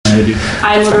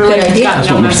I literally got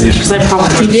no message because I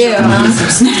probably do. Some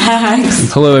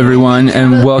snacks. Hello, everyone,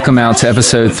 and welcome out to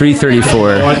episode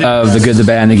 334 of The Good, the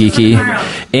Bad, and the Geeky.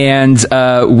 And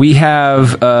we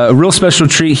have a real special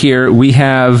treat here. We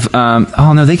have,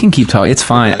 oh no, they can keep talking. It's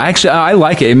fine. Actually, I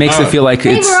like it. It makes it feel like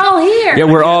it's... we're all here. Yeah,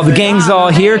 we're all, the gang's all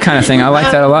here kind of thing. I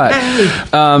like that a lot.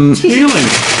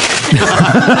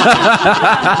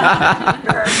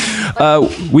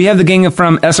 We have the gang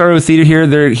from SRO Theater here.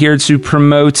 They're here to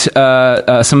promote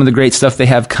some of the great stuff they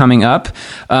have coming up.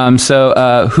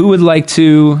 So who would like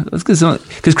to... Let's get some...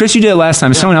 Because Chris, you did it last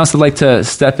time. Is someone else would like to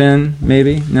step in,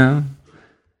 maybe? No?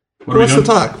 Who wants to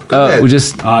talk? We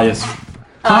just... Yes.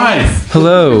 Hi.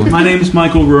 Hello. My name is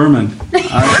Michael Rurman.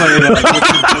 I play Richard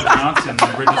Johnson in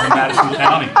Bridges in Madison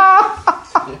County.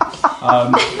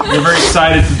 We're very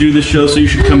excited to do this show, so you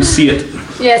should come see it.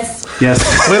 Yes. Yes.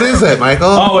 When is it, Michael?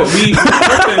 Oh,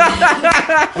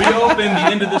 we open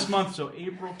the end of this month, so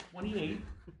April 28th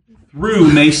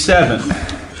through May 7th.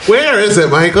 Where is it,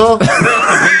 Michael? We're at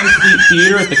the Van Fleet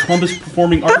Theater at the Columbus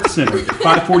Performing Arts Center,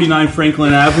 549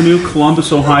 Franklin Avenue,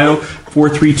 Columbus, Ohio,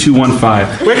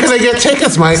 43215. Where can I get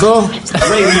tickets, Michael? Great.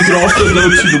 You can also go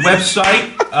to the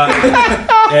website at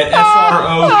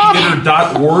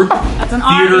srotheater.org. That's an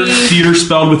R-E. Theater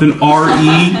spelled with an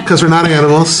R-E. Because we're not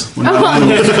animals. We're not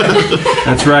animals.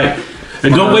 That's right.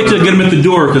 And don't wait till you get them at the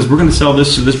door, because we're going to sell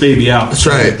this baby out. That's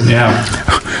right. Yeah.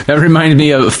 That reminded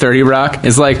me of 30 Rock.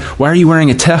 It's like, why are you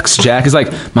wearing a tux, Jack? It's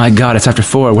like, my God, it's after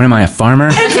 4. What am I, a farmer?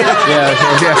 yeah.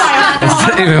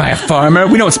 Am I a farmer?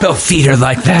 We don't spell theater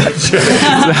like that.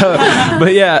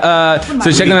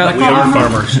 So check them out. We are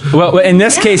farmers. Well, in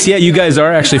this case, yeah, you guys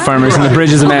are actually farmers in the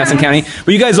Bridges of Madison County.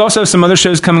 But you guys also have some other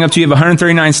shows coming up too. You have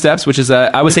 139 Steps, which is,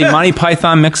 I would say, Monty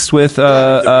Python mixed with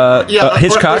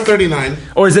Hitchcock. 39.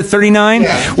 Or is it 39?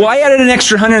 Yeah. Well, I added an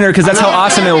extra 100 in there because that's how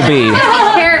awesome it will be.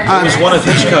 It was one of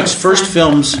Hitchcock's first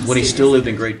films when he still lived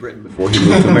in Great Britain before he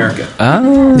moved to America.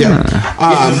 Oh. Yeah.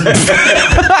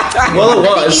 Well, it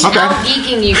was. Okay.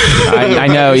 Geeking you. I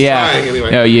know, yeah.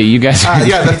 Anyway. No, you guys.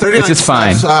 The 39 it's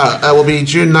fine. Steps, will be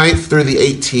June 9th through the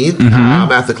 18th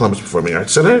at the Columbus Performing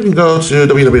Arts Center. You can go to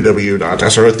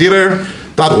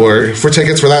www.srotheater.org for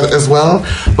tickets for that as well.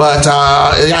 But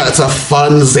it's a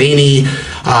fun, zany,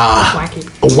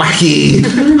 wacky,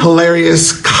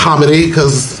 hilarious comedy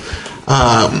because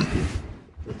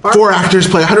 4 actors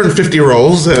play 150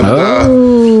 roles and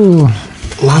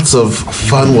lots of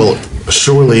fun will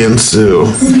surely ensue.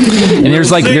 And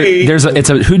there's like it's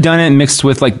a whodunit mixed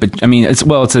with like, but I mean it's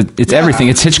everything.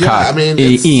 It's Hitchcock. Yeah, I mean,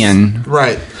 Ian.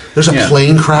 Right. There's a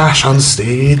plane crash on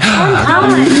stage.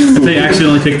 If they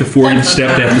accidentally take the 40th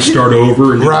step, they have to start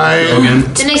over and go again.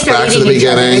 Then they start Back to eating the each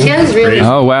other. beginning. It goes really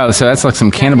Oh wow! So that's like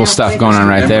some cannibal stuff going on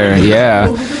right there.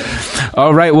 Yeah.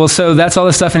 All right. Well, so that's all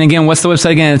the stuff. And again, what's the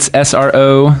website again? It's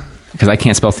SRO. Because I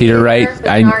can't spell theater right.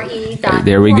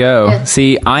 There we go.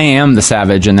 See, I am the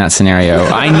savage in that scenario.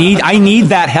 I need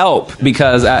that help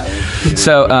because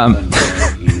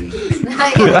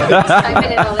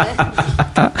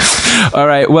all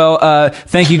right. Well,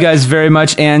 thank you guys very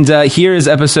much. And here is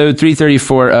episode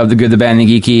 334 of The Good, the Bad, and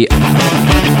the Geeky.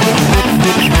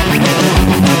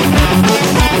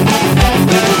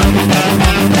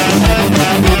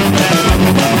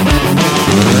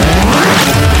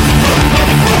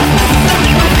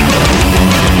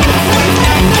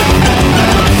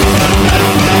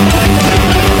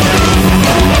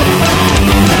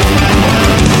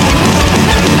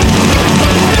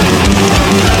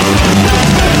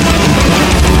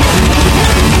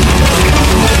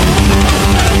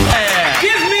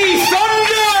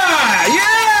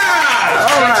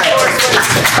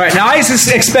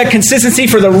 Expect consistency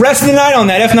for the rest of the night on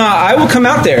that. If not, I will come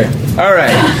out there. All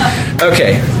right.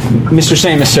 Okay. Mr.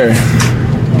 Seamus, sir.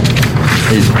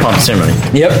 Pump ceremony.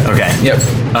 Yep. Okay. Yep.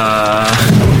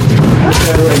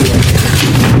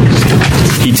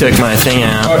 He took my thing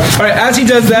out. All right. As he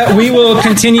does that, we will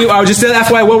continue. I'll just say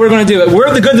FYI what we're going to do.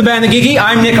 We're The Good, the Bad, and the Geeky.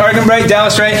 I'm Nick Argenbright,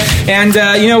 Dallas Wright. And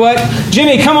you know what?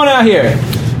 Jimmy, come on out here.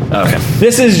 Okay.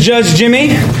 This is Judge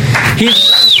Jimmy. He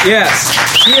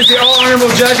is the all-honorable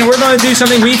judge, and we're going to do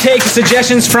something. We take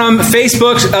suggestions from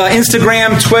Facebook,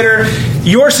 Instagram, Twitter,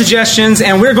 your suggestions,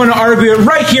 and we're going to argue it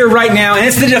right here, right now, and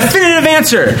it's the definitive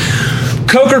answer.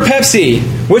 Coke or Pepsi?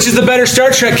 Which is the better Star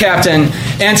Trek captain?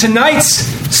 And tonight's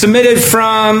submitted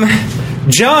from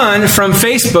John from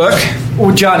Facebook.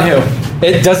 Oh, John who?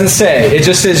 It doesn't say. It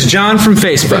just says John from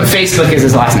Facebook. But Facebook is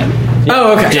his last name. Yeah.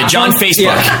 Oh, okay. Yeah, John Facebook.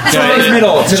 Yeah. It's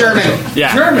middle. It's German.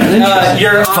 Yeah. German.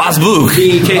 You're Facebook.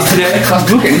 The case today.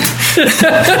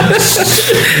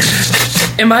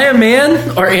 Am I a man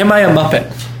or am I a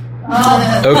Muppet?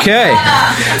 Okay.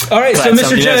 All right, so Glad Mr.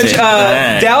 somebody knows Judge, it. All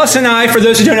right. Dallas and I, for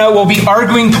those who don't know, will be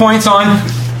arguing points on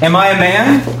am I a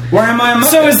man or am I a Muppet?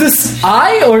 So is this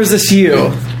I or is this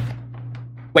you?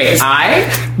 Wait, I?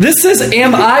 This is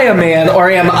am I a man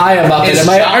or am I a Muppet?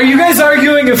 Are you guys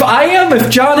arguing if I am, if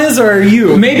John is, or are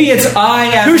you? Maybe it's I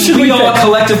as Who should we all pick?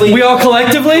 collectively. We all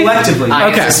collectively? Collectively. I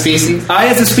Okay. as a species? I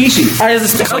as a species. I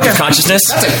as a okay. Consciousness.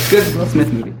 That's a good Will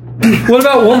Smith movie. What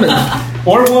about woman?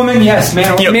 Or woman, yes.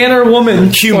 Man or woman. Man or woman?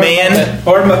 Human.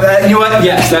 Or, you know what?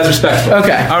 Yes, that's respectful.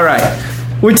 Okay. All right.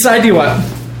 Which side do you want?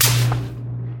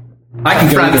 I can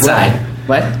go Front either way. side.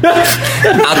 What?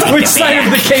 Which side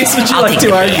of the case would you like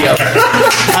to argue?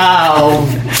 Oh.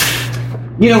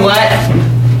 You know what?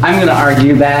 I'm going to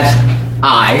argue that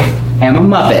I am a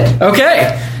Muppet.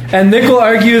 Okay. And Nick will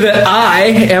argue that I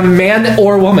am man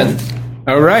or woman.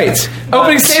 All right.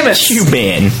 Opening statements.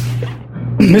 Human.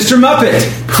 Mr. Muppet,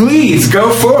 please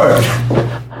go forward.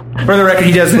 For the record,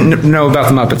 he doesn't know about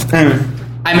the Muppets.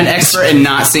 I'm an expert in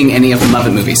not seeing any of the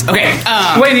Muppet movies. Okay.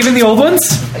 Wait, even the old ones?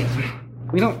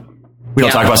 We don't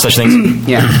Talk about such things.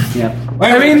 Yeah.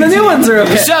 I mean, the new ones are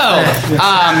okay. So,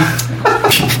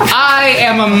 I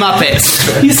am a Muppet.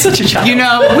 He's such a child. You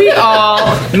know, we all...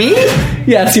 Me?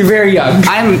 Yes, you're very young.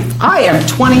 I am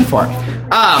 24.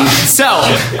 So,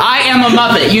 I am a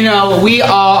Muppet. You know, we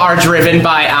all are driven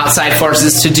by outside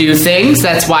forces to do things.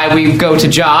 That's why we go to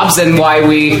jobs and why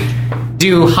we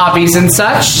do hobbies and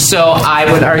such. So, I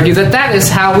would argue that that is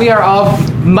how we are all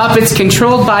Muppets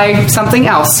controlled by something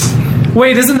else.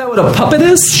 Wait, isn't that what a puppet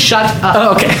is? Shut up.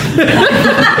 Oh, okay.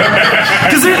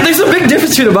 Because there's a big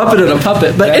difference between a Muppet and a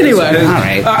puppet. But anyway. All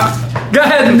right. Go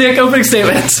ahead, Nick. Opening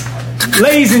statements.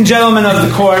 Ladies and gentlemen of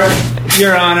the court,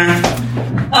 Your Honor,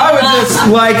 I would just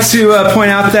like to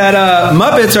point out that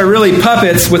Muppets are really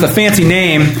puppets with a fancy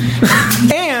name.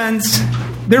 And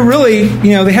they're really,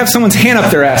 they have someone's hand up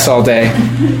their ass all day.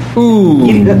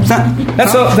 Ooh.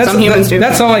 That's all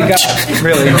I got,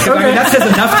 really. I mean, that says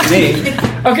enough to me.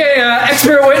 Okay,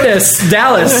 expert witness,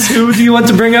 Dallas. Who do you want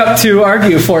to bring up to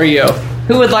argue for you?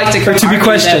 Who would like to be argue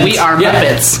questioned? that we are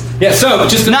Muppets? Yeah, so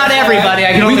just Not everybody.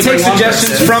 I can we only take bring one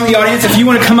suggestions person. from the audience. If you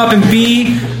want to come up and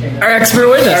be Our expert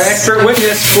witness. our expert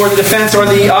witness for the defense or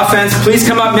the offense, please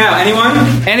come up now. Anyone?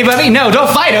 Anybody? No,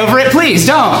 don't fight over it, please.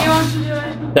 Don't.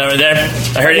 Over there.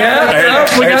 I heard you. Yeah, I heard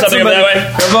something over that way.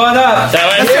 Come on up. That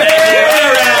way.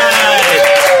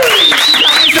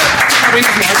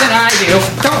 More than I do.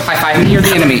 Don't high-five me. You're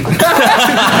the enemy.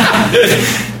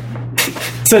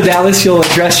 So, Dallas, you'll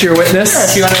address your witness.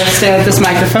 If you want to stand at this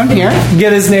microphone here.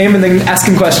 Get his name and then ask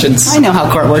him questions. I know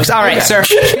how court works. All right, sir.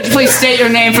 Could you please state your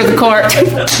name for the court?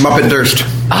 Muppet Durst.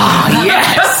 Ah,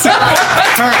 yes.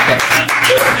 Perfect.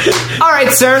 All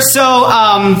right, sir. So,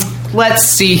 let's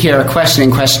see here.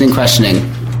 Questioning. First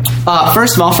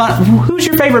of all, who's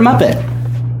your favorite Muppet?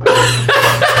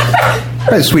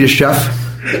 Hey, Swedish Chef.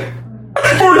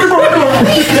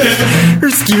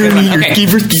 Okay.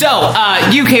 So,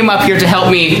 you came up here to help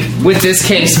me with this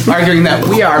case, arguing that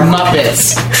we are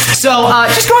Muppets. So,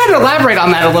 just go ahead and elaborate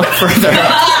on that a little further.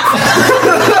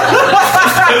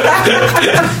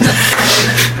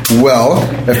 Well,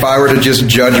 if I were to just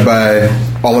judge by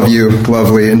all of you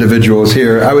lovely individuals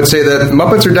here, I would say that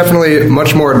Muppets are definitely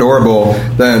much more adorable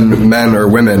than men or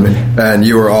women, and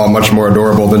you are all much more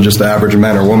adorable than just the average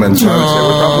man or woman, so I would say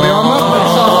we're probably all Muppets.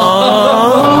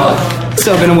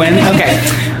 Still gonna win? Okay.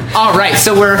 All right,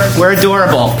 so we're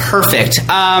adorable. Perfect.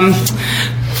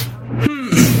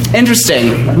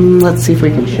 Interesting. Let's see if we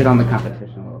can shit on the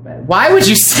competition a little bit. Why would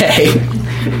you say...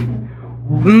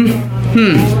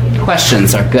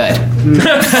 Questions are good.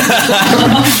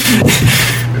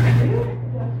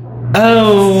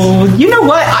 Oh, you know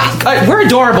what? We're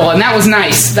adorable, and that was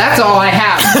nice. That's all I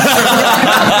have.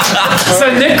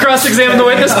 So, Nick, cross-examine the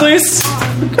witness, please.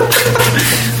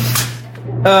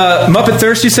 Muppet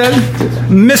Thirst, you said?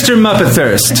 Mr. Muppet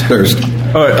Thirst. Thirst.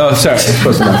 Oh, sorry.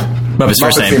 Close enough. Muppet's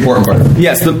first Muppet's the name. important part.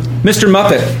 Yes, Mr.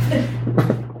 Muppet.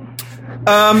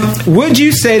 Would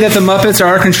you say that the Muppets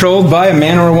are controlled by a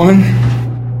man or a woman?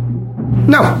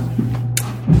 No.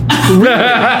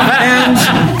 And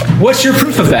what's your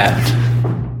proof of that?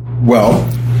 Well,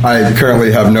 I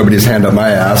currently have nobody's hand up my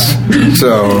ass,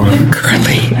 so...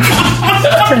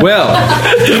 Well,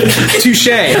 touche.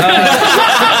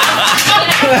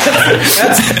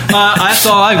 That's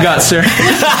all I've got, sir.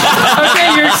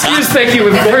 Okay, your excuse. Thank you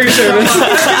for your service.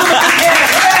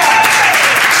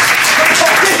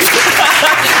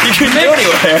 You couldn't go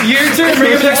anywhere. Your turn.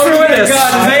 Bring up the expert witness.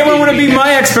 God, does anyone want to be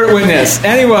my expert witness?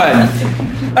 Anyone?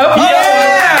 Oh,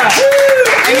 yeah!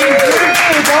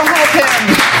 Go help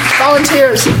him.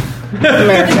 Volunteers.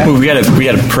 We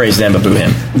gotta praise them but boo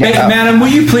him. Hey, madam, will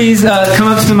you please come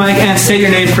up to the mic and say your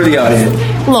name for the audience?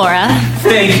 Laura.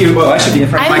 Thank you. Well, I should be in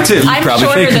front of the mic too. I'm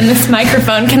shorter than this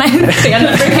microphone. Can I stand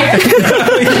over here?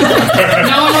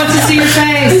 No one wants to see your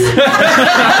face.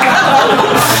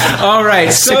 All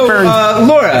right. So,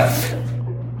 Laura,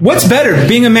 what's better,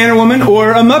 being a man or woman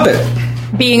or a Muppet?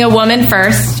 Being a woman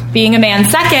first, being a man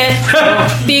second,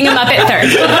 being a Muppet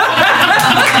third.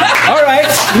 All right.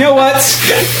 You know what?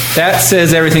 That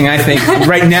says everything I think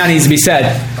right now needs to be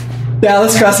said.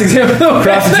 Dallas, cross-examination.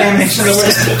 Cross-examination.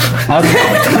 Okay.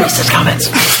 Comments.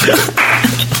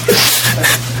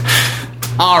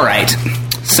 All right.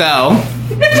 So.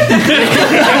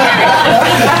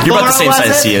 You're about the same size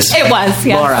as he is. It was,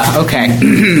 yeah. Laura, okay.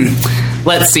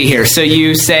 Let's see here. So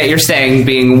you're saying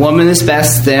being a woman is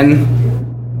best, then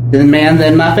man,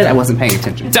 then Muppet? I wasn't paying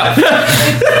attention. So,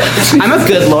 I'm a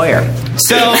good lawyer.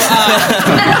 So,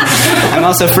 I'm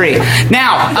also free.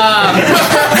 Now,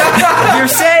 you're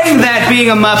saying that being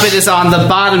a Muppet is on the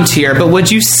bottom tier, but would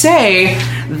you say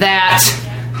that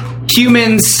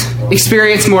humans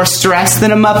experience more stress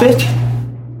than a Muppet?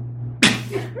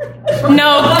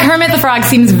 No, Kermit the Frog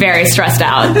seems very stressed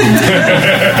out.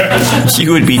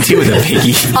 You would be too with a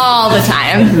piggy. All the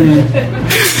time.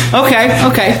 Okay.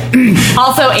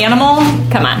 Also, Animal,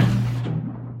 come on.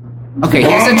 Okay,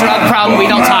 here's a drug problem. We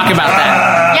don't talk about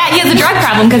that. Yeah, he has a drug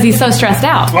problem because he's so stressed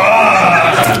out.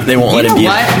 They won't let him be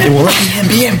him. What? They won't let him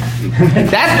be him.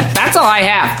 That's all I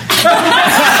have.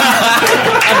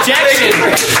 Objection.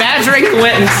 Badgering the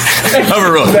witness.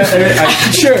 Overruled.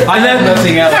 Sure. I have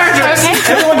nothing else. Okay.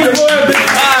 Everyone get a board.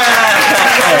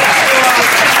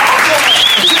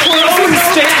 Closing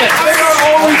statements. They are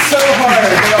always so hard.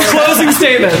 Closing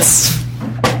statements.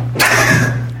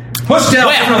 Push down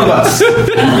in front of the bus.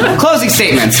 Closing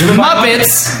statements.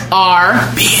 Muppets are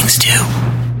Beings too.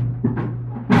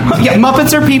 Yeah,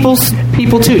 Muppets are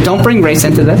people too. Don't bring race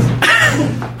into this.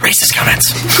 Racist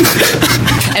comments.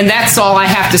 And that's all I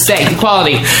have to say.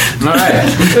 Equality. All right.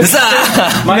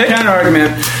 My counter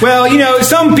argument. Well,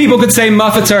 some people could say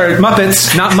Muppets are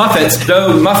Muppets, not Muppets.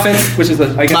 Though Muppets, which is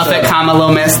I guess Muppet,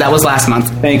 Little Miss. That was last month.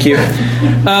 Thank you.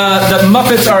 The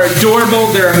Muppets are adorable.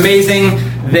 They're amazing.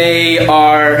 They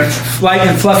are light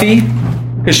and fluffy.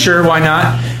 Because sure, why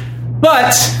not?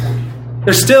 But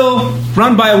they're still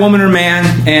run by a woman or man,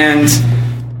 and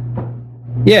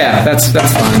yeah, that's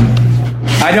fine.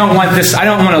 I don't want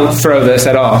to throw this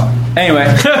at all. Anyway.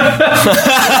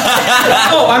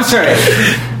 Oh, I'm sorry.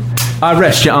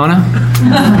 Rest, Your Honor.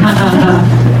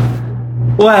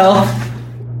 Well,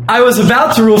 I was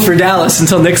about to rule for Dallas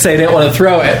until Nick said he didn't want to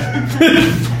throw it.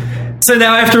 So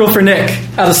now I have to rule for Nick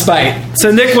out of spite.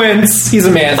 So Nick wins. He's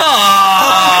a man.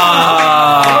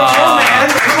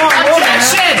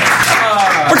 Objection!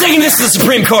 We're taking this to the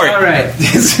Supreme Court. All right.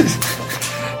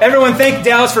 Everyone, thank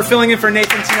Dallas for filling in for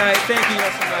Nathan tonight. Thank you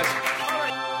guys so much.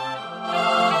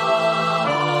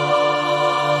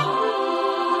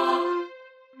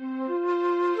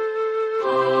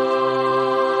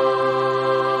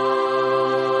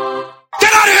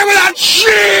 Get out of here without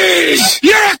cheese!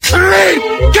 You're a creep!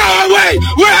 Go away!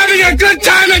 We're having a good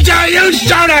time until you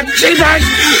showed up, cheapers!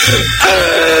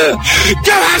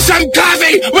 Go have some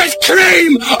coffee with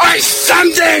cream or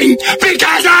something!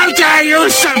 Because I'll tell you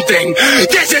something!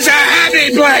 This is a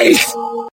happy place!